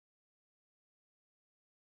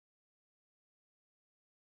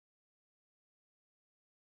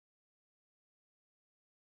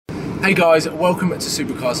Hey guys, welcome to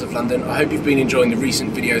Supercars of London. I hope you've been enjoying the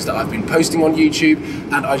recent videos that I've been posting on YouTube,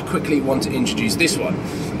 and I quickly want to introduce this one.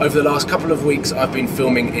 Over the last couple of weeks I've been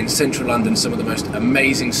filming in central London some of the most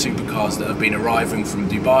amazing supercars that have been arriving from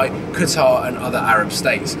Dubai, Qatar and other Arab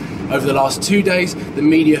states. Over the last 2 days the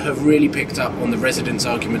media have really picked up on the residents'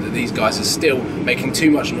 argument that these guys are still making too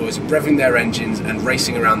much noise, revving their engines and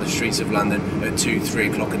racing around the streets of London at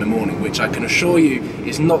 2-3 o'clock in the morning, which I can assure you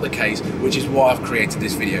is not the case, which is why I've created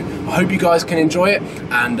this video. I hope you guys can enjoy it,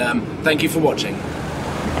 and thank you for watching.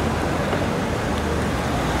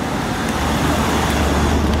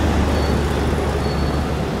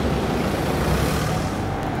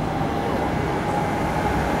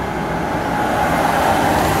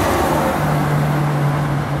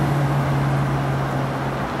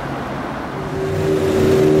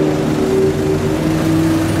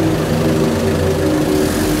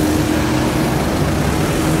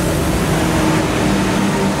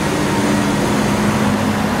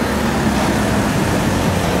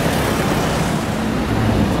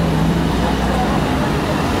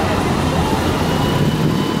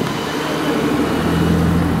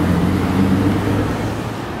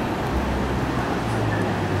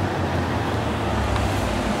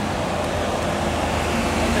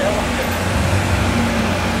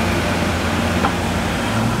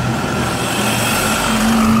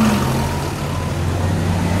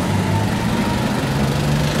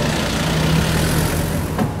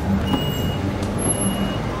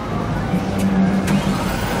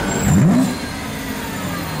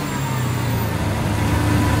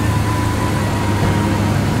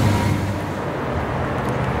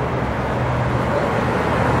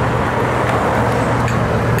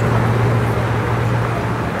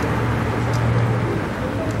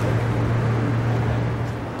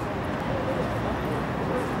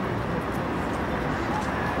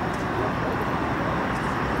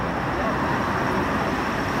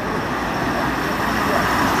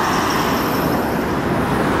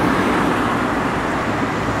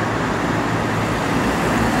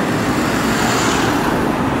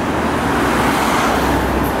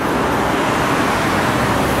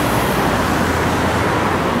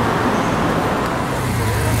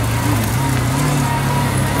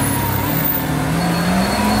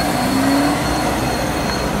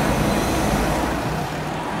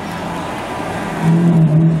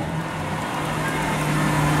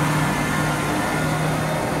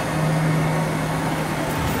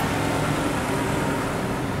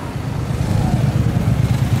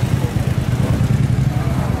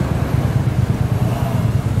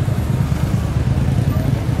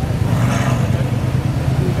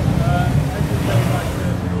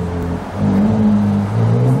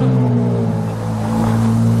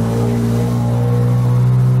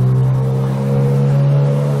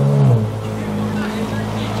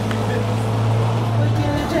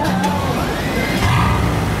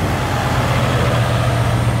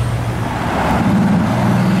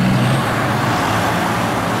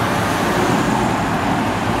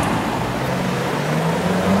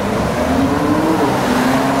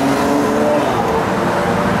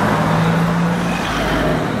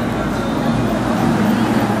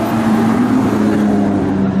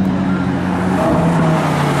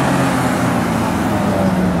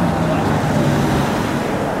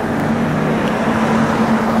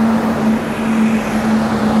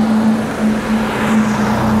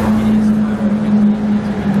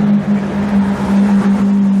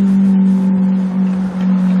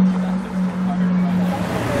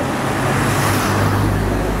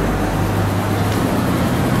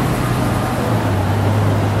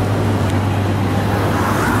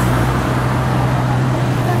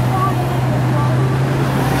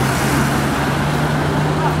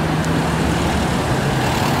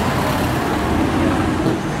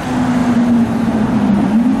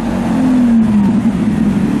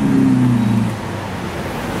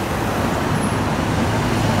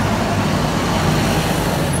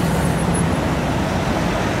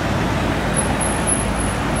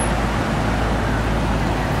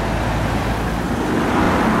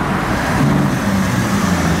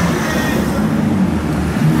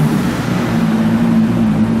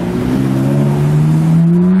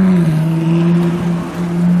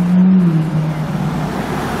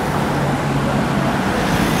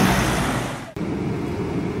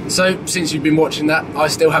 So since you've been watching that, I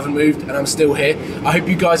still haven't moved and I'm still here. I hope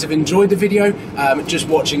you guys have enjoyed the video, just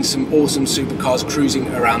watching some awesome supercars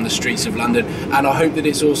cruising around the streets of London, and I hope that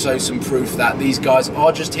it's also some proof that these guys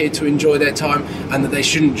are just here to enjoy their time and that they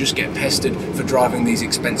shouldn't just get pestered for driving these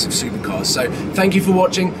expensive supercars. So thank you for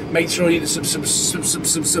watching. Make sure you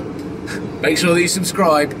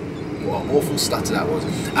subscribe. What an awful stutter that was.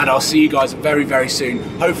 And I'll see you guys very, very soon.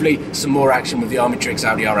 Hopefully some more action with the Army Tricks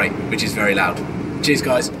Audi R8, which is very loud. Cheers,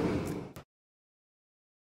 guys.